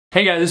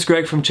Hey guys, this is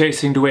Greg from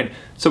Chasing to Win.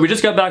 So we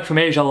just got back from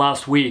Asia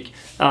last week,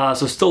 so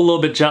still a little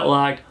bit jet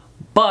lagged,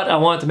 but I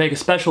wanted to make a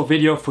special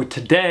video for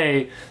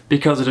today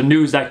because of the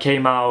news that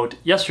came out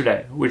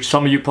yesterday, which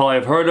some of you probably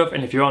have heard of,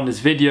 and if you're on this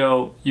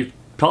video, you've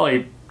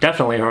probably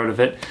definitely heard of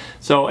it.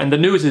 So, and the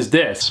news is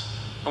this.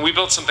 And we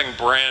built something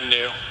brand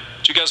new.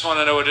 Do you guys want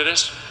to know what it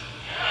is?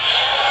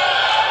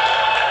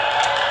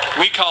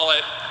 We call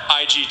it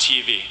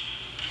IGTV.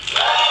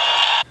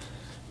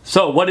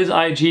 So what is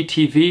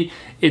IGTV?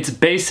 It's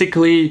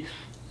basically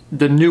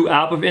the new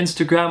app of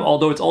Instagram,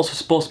 although it's also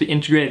supposed to be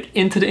integrated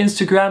into the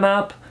Instagram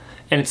app,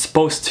 and it's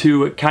supposed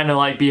to kind of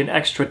like be an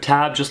extra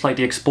tab, just like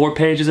the Explore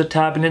page is a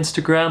tab in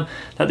Instagram,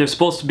 that they're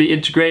supposed to be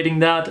integrating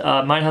that.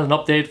 Mine hasn't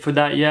updated for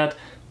that yet.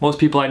 Most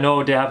people I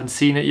know, they haven't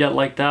seen it yet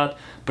like that,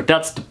 but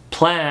that's the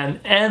plan,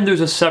 and there's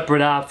a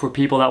separate app for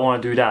people that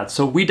want to do that.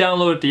 So we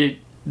downloaded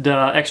the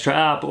extra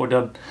app, or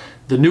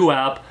the new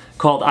app,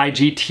 called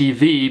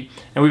IGTV,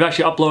 and we've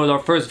actually uploaded our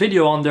first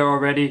video on there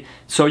already,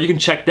 so you can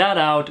check that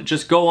out.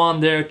 Just go on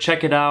there,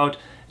 check it out,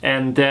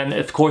 and then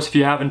of course if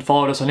you haven't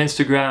followed us on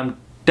Instagram,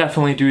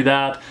 definitely do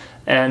that,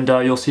 and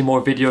you'll see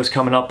more videos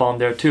coming up on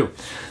there too.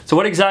 So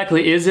what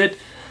exactly is it?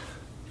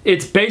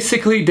 It's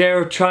basically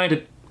they're trying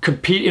to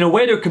compete, in a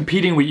way they're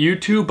competing with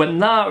YouTube, but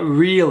not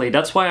really.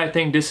 That's why I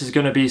think this is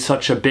going to be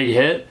such a big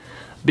hit,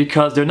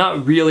 because they're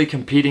not really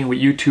competing with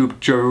YouTube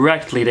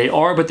directly. They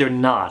are, but they're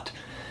not.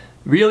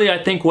 Really,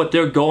 I think what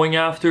they're going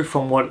after,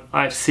 from what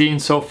I've seen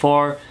so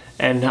far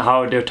and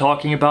how they're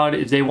talking about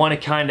it, is they want to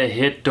kind of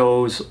hit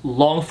those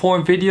long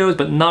form videos,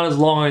 but not as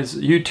long as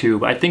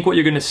YouTube. I think what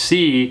you're going to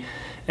see,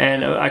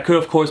 and I could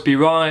of course be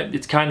wrong,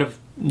 it's kind of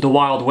the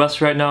Wild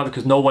West right now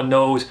because no one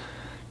knows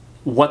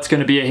what's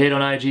going to be a hit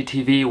on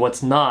IGTV,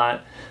 what's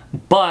not,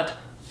 but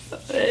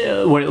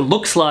what it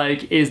looks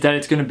like is that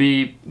it's going to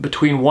be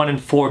between 1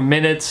 and 4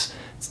 minutes,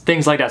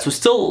 things like that. So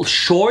still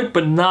short,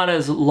 but not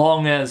as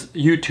long as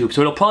YouTube.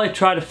 So it'll probably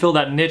try to fill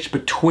that niche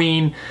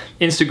between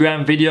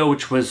Instagram video,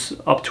 which was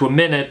up to a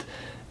minute,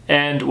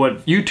 and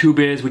what YouTube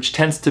is, which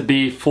tends to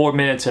be 4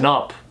 minutes and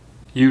up.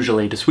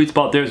 Usually, the sweet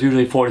spot there is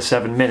usually 4 to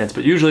 7 minutes,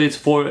 but usually it's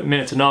 4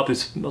 minutes and up.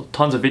 There's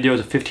tons of videos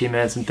of 15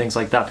 minutes and things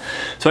like that.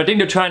 So I think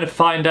they're trying to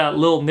find that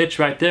little niche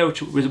right there,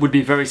 which would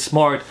be very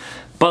smart.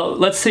 But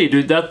let's see,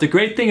 dude, the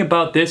great thing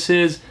about this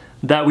is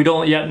that we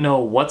don't yet know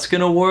what's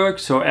gonna work,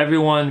 so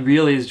everyone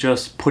really is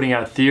just putting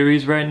out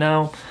theories right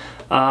now.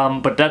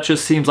 But that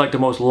just seems like the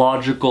most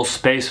logical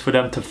space for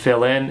them to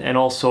fill in, and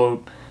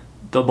also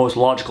the most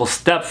logical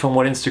step from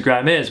what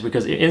Instagram is,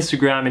 because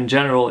Instagram in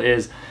general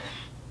is,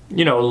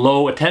 you know,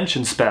 low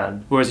attention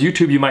span. Whereas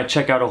YouTube, you might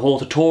check out a whole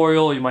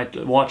tutorial, you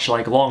might watch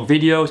like long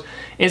videos.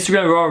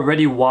 Instagram, we're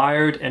already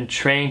wired and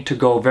trained to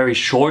go very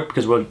short,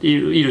 because we're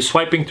either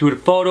swiping through the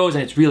photos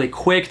and it's really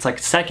quick, it's like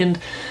a second,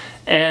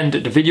 and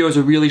the videos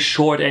are really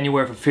short,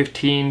 anywhere from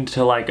 15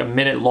 to like a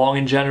minute long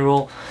in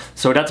general.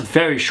 So that's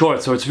very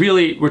short. So it's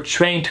really, we're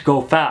trained to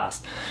go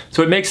fast.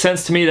 So it makes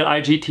sense to me that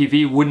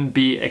IGTV wouldn't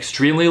be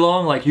extremely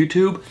long like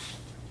YouTube,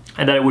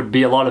 and that it would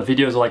be a lot of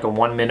videos like a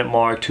 1 minute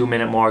mark, 2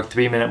 minute mark,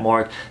 3 minute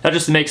mark. That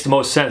just makes the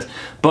most sense.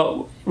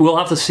 But we'll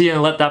have to see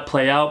and let that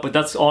play out. But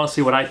that's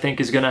honestly what I think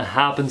is gonna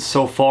happen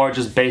so far,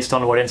 just based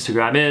on what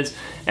Instagram is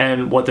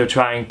and what they're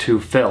trying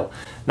to fill.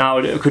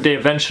 Now, could they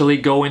eventually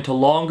go into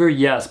longer?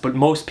 Yes, but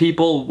most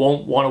people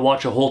won't want to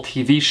watch a whole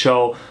TV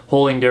show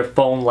holding their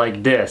phone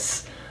like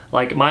this.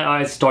 Like, my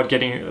eyes start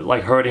getting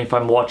like hurting if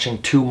I'm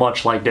watching too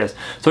much like this.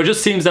 So it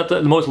just seems that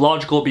the most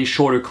logical will be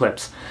shorter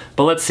clips.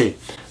 But let's see.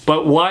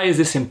 But why is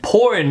this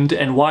important,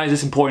 and why is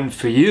this important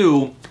for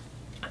you,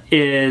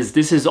 is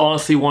this is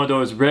honestly one of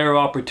those rare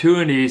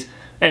opportunities,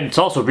 and it's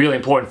also really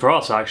important for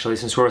us actually,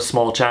 since we're a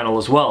small channel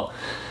as well.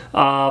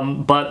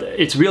 But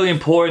it's really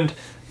important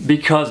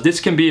because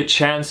this can be a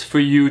chance for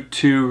you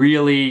to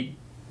really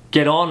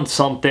get on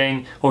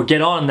something, or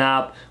get on an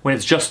app when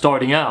it's just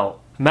starting out.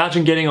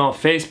 Imagine getting on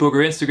Facebook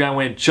or Instagram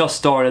when it just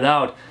started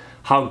out.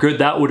 How good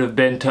that would have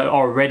been to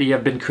already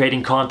have been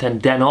creating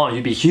content then on.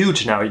 You'd be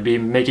huge now, you'd be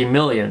making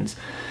millions.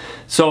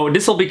 So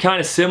this will be kind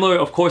of similar.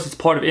 Of course, it's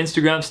part of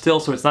Instagram still,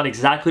 so it's not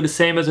exactly the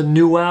same as a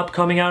new app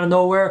coming out of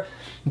nowhere,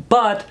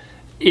 but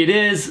it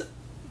is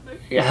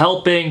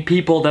helping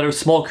people that are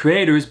small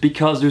creators,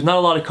 because there's not a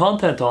lot of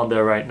content on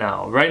there right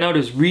now. Right now,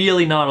 there's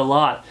really not a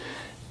lot.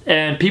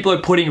 And people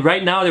are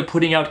right now they're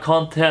putting out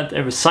content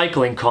and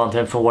recycling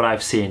content from what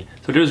I've seen.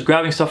 So they're just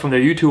grabbing stuff from their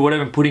YouTube or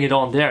whatever and putting it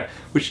on there,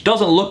 which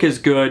doesn't look as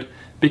good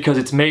because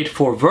it's made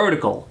for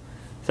vertical.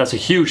 That's a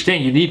huge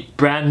thing. You need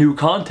brand new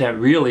content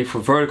really for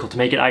vertical to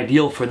make it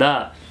ideal for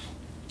that.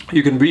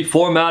 You can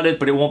reformat it,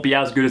 but it won't be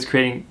as good as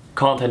creating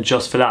content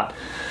just for that.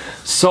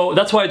 So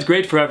that's why it's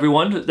great for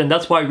everyone, and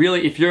that's why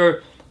really, if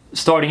you're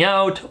starting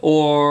out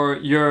or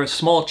you're a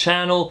small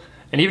channel,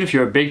 and even if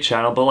you're a big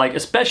channel, but like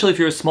especially if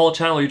you're a small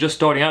channel, you're just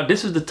starting out,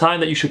 this is the time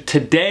that you should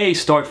today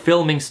start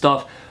filming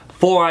stuff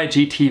for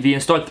IGTV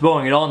and start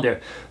throwing it on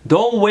there.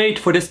 Don't wait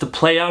for this to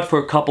play out for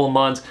a couple of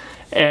months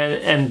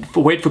and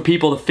wait for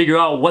people to figure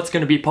out what's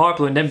going to be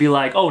popular and then be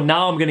like, oh,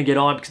 now I'm going to get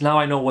on because now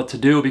I know what to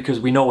do because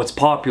we know what's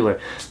popular.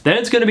 Then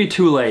it's going to be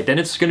too late. Then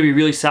it's going to be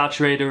really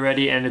saturated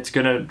already, and it's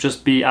going to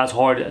just be as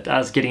hard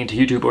as getting into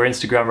YouTube or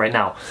Instagram right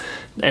now.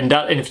 And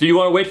if you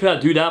want to wait for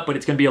that, do that, but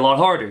it's going to be a lot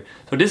harder.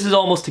 So this is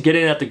almost to get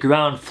in at the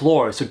ground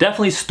floor. So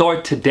definitely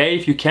start today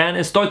if you can,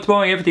 and start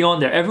throwing everything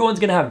on there. Everyone's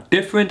going to have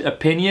different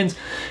opinions,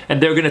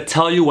 and they're going to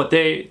tell you what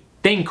they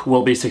think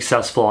will be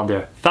successful on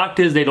there. Fact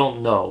is, they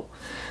don't know.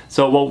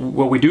 So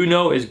what we do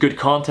know is good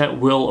content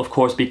will, of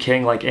course, be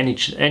king like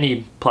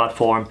any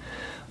platform.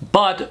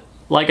 But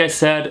like I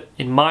said,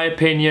 in my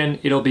opinion,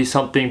 it'll be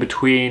something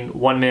between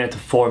 1 minute to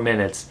 4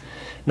 minutes.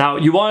 Now,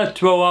 you want to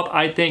throw up,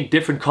 I think,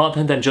 different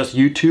content than just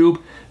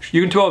YouTube.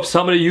 You can throw up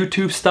some of the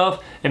YouTube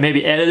stuff and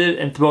maybe edit it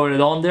and throw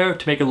it on there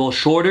to make it a little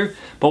shorter.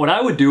 But what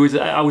I would do is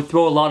I would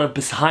throw a lot of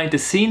behind the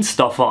scenes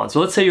stuff on.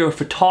 So let's say you're a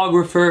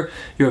photographer,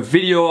 you're a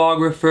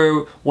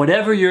videographer,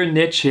 whatever your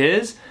niche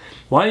is,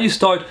 why don't you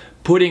start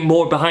putting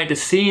more behind the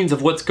scenes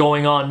of what's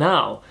going on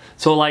now.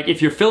 So like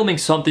if you're filming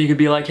something, you could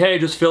be like, hey,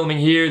 just filming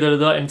here, da, da,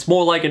 da, and it's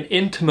more like an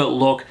intimate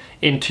look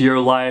into your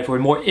life, or a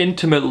more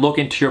intimate look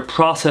into your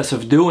process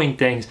of doing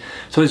things.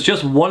 So it's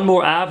just one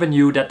more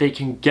avenue that they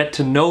can get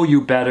to know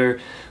you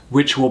better,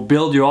 which will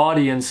build your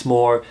audience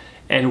more,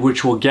 and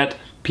which will get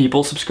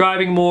people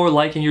subscribing more,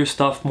 liking your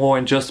stuff more,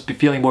 and just be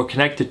feeling more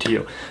connected to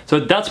you.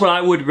 So that's what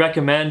I would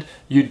recommend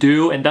you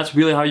do, and that's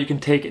really how you can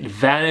take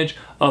advantage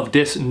of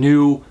this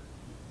new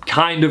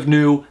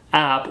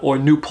app or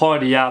new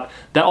party app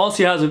that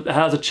honestly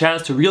has a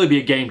chance to really be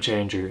a game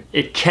changer.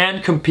 It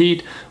can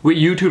compete with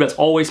YouTube, that's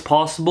always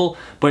possible,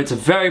 but it's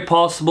very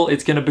possible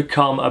it's going to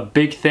become a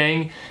big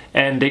thing,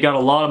 and they got a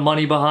lot of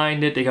money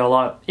behind it, they got a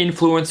lot of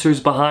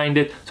influencers behind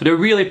it, so they're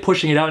really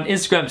pushing it out. And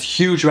Instagram's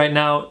huge right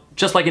now,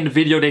 just like in the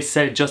video they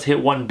said it just hit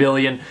 1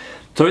 billion,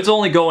 so it's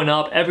only going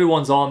up,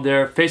 everyone's on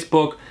there.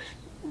 Facebook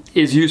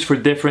is used for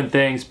different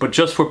things, but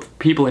just for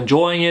people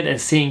enjoying it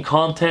and seeing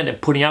content and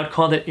putting out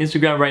content,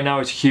 Instagram right now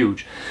is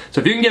huge. So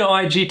if you can get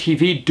on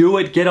IGTV, do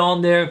it, get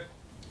on there,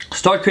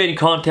 start creating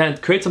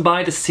content, create some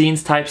behind the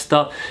scenes type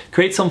stuff,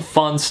 create some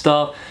fun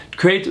stuff,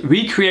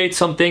 recreate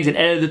some things and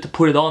edit it to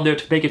put it on there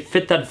to make it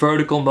fit that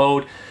vertical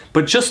mode.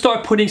 But just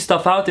start putting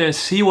stuff out there and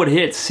see what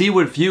hits, see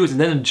what views,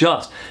 and then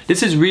adjust.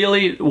 This is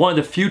really one of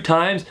the few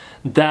times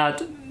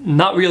that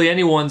not really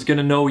anyone's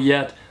gonna know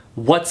yet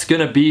what's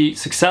gonna be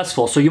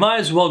successful. So you might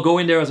as well go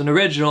in there as an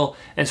original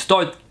and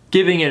start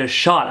giving it a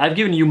shot. I've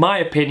given you my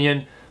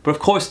opinion, but of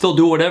course still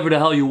do whatever the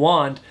hell you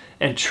want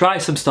and try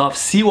some stuff,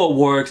 see what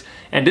works,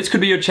 and this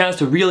could be your chance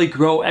to really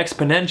grow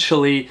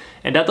exponentially,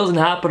 and that doesn't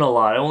happen a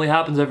lot. It only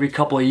happens every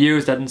couple of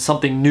years that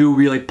something new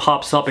really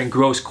pops up and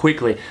grows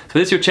quickly. So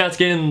this is your chance to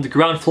get in the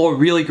ground floor,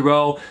 really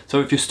grow. So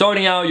if you're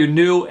starting out, you're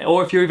new,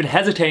 or if you're even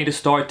hesitating to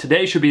start,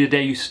 today should be the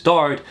day you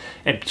start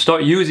and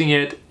start using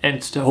it,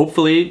 and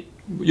hopefully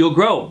you'll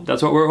grow.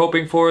 That's what we're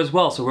hoping for as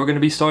well. So we're going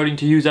to be starting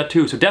to use that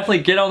too. So definitely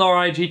get on our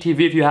IGTV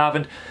if you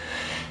haven't.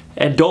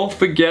 And don't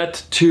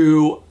forget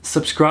to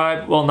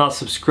subscribe, well, not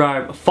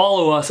subscribe,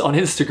 follow us on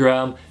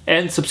Instagram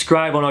and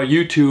subscribe on our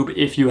YouTube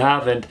if you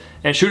haven't.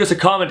 And shoot us a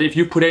comment if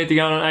you put anything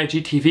out on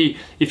IGTV.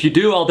 If you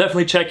do, I'll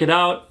definitely check it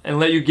out and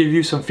give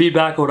you some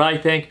feedback on what I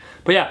think.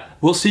 But yeah,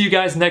 we'll see you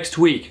guys next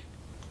week.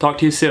 Talk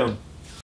to you soon.